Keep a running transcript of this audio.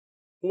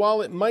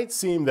While it might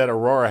seem that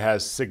Aurora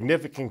has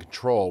significant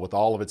control with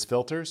all of its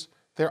filters,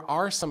 there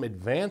are some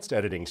advanced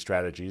editing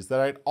strategies that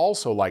I'd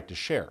also like to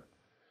share.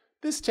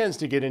 This tends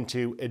to get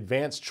into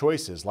advanced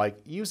choices like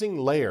using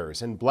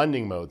layers and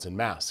blending modes and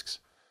masks,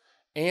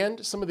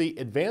 and some of the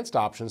advanced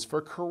options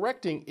for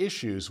correcting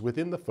issues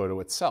within the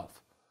photo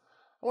itself.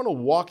 I want to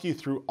walk you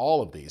through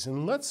all of these,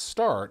 and let's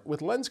start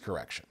with lens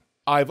correction.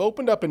 I've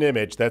opened up an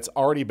image that's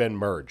already been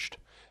merged,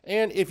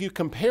 and if you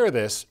compare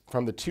this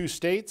from the two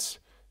states,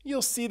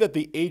 you'll see that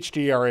the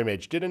HDR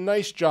image did a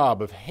nice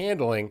job of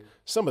handling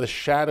some of the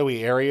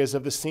shadowy areas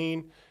of the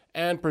scene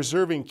and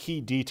preserving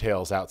key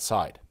details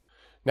outside.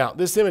 Now,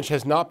 this image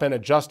has not been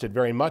adjusted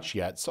very much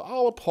yet, so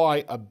I'll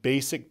apply a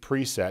basic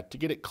preset to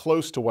get it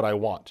close to what I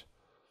want.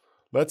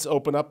 Let's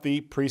open up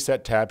the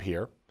preset tab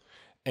here,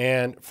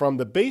 and from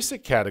the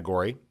basic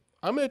category,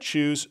 I'm going to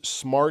choose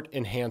Smart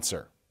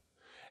Enhancer,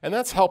 and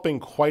that's helping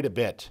quite a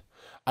bit.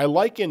 I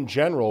like in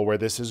general where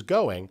this is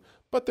going,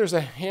 but there's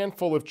a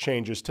handful of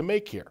changes to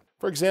make here.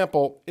 For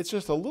example, it's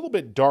just a little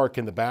bit dark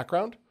in the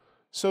background,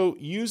 so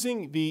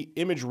using the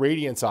image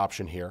radiance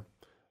option here,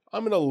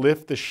 I'm going to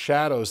lift the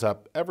shadows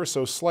up ever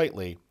so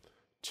slightly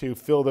to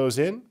fill those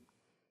in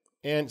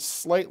and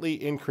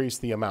slightly increase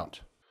the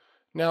amount.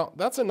 Now,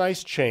 that's a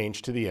nice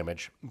change to the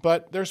image,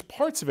 but there's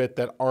parts of it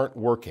that aren't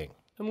working,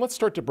 and let's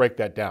start to break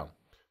that down.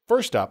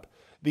 First up,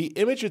 the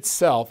image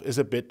itself is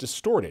a bit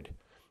distorted.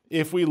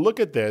 If we look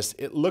at this,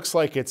 it looks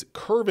like it's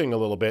curving a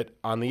little bit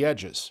on the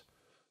edges.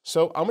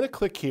 So I'm going to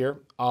click here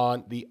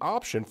on the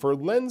option for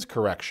lens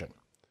correction.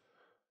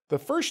 The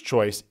first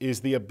choice is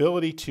the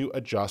ability to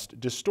adjust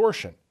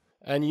distortion.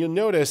 And you'll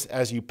notice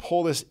as you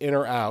pull this in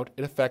or out,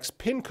 it affects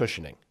pin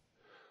cushioning.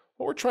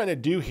 What we're trying to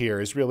do here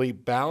is really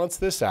balance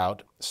this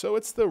out so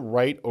it's the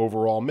right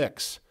overall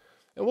mix.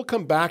 And we'll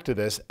come back to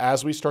this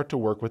as we start to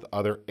work with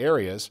other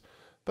areas,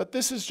 but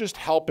this is just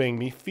helping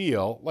me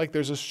feel like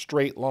there's a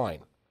straight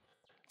line.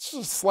 This is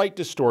a slight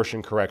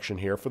distortion correction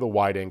here for the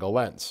wide-angle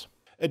lens.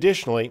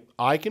 Additionally,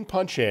 I can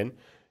punch in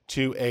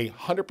to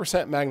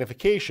 100%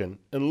 magnification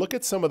and look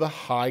at some of the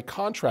high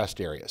contrast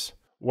areas.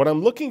 What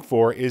I'm looking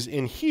for is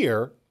in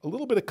here, a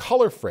little bit of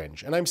color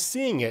fringe, and I'm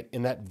seeing it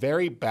in that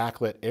very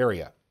backlit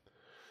area.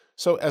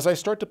 So as I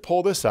start to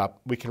pull this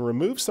up, we can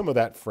remove some of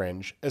that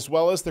fringe as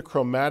well as the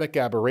chromatic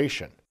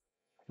aberration.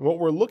 And what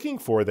we're looking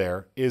for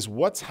there is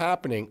what's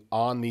happening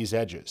on these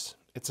edges.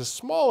 It's a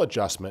small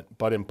adjustment,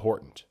 but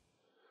important.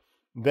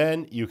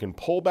 Then you can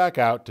pull back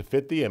out to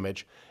fit the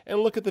image and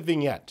look at the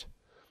vignette.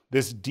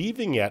 This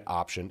de-vignette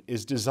option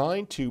is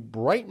designed to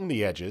brighten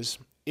the edges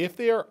if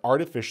they are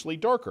artificially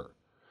darker.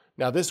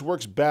 Now this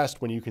works best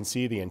when you can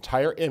see the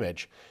entire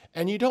image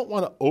and you don't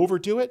want to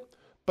overdo it,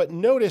 but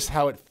notice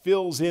how it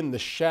fills in the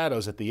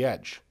shadows at the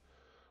edge.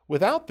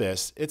 Without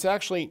this, it's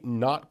actually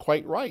not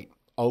quite right.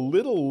 A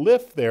little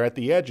lift there at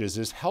the edges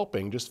is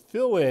helping just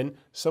fill in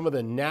some of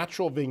the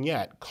natural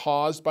vignette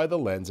caused by the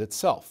lens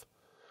itself.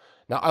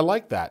 Now I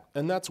like that,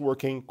 and that's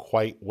working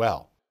quite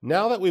well.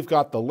 Now that we've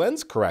got the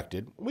lens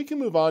corrected, we can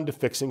move on to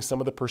fixing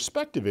some of the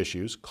perspective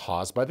issues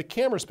caused by the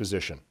camera's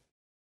position.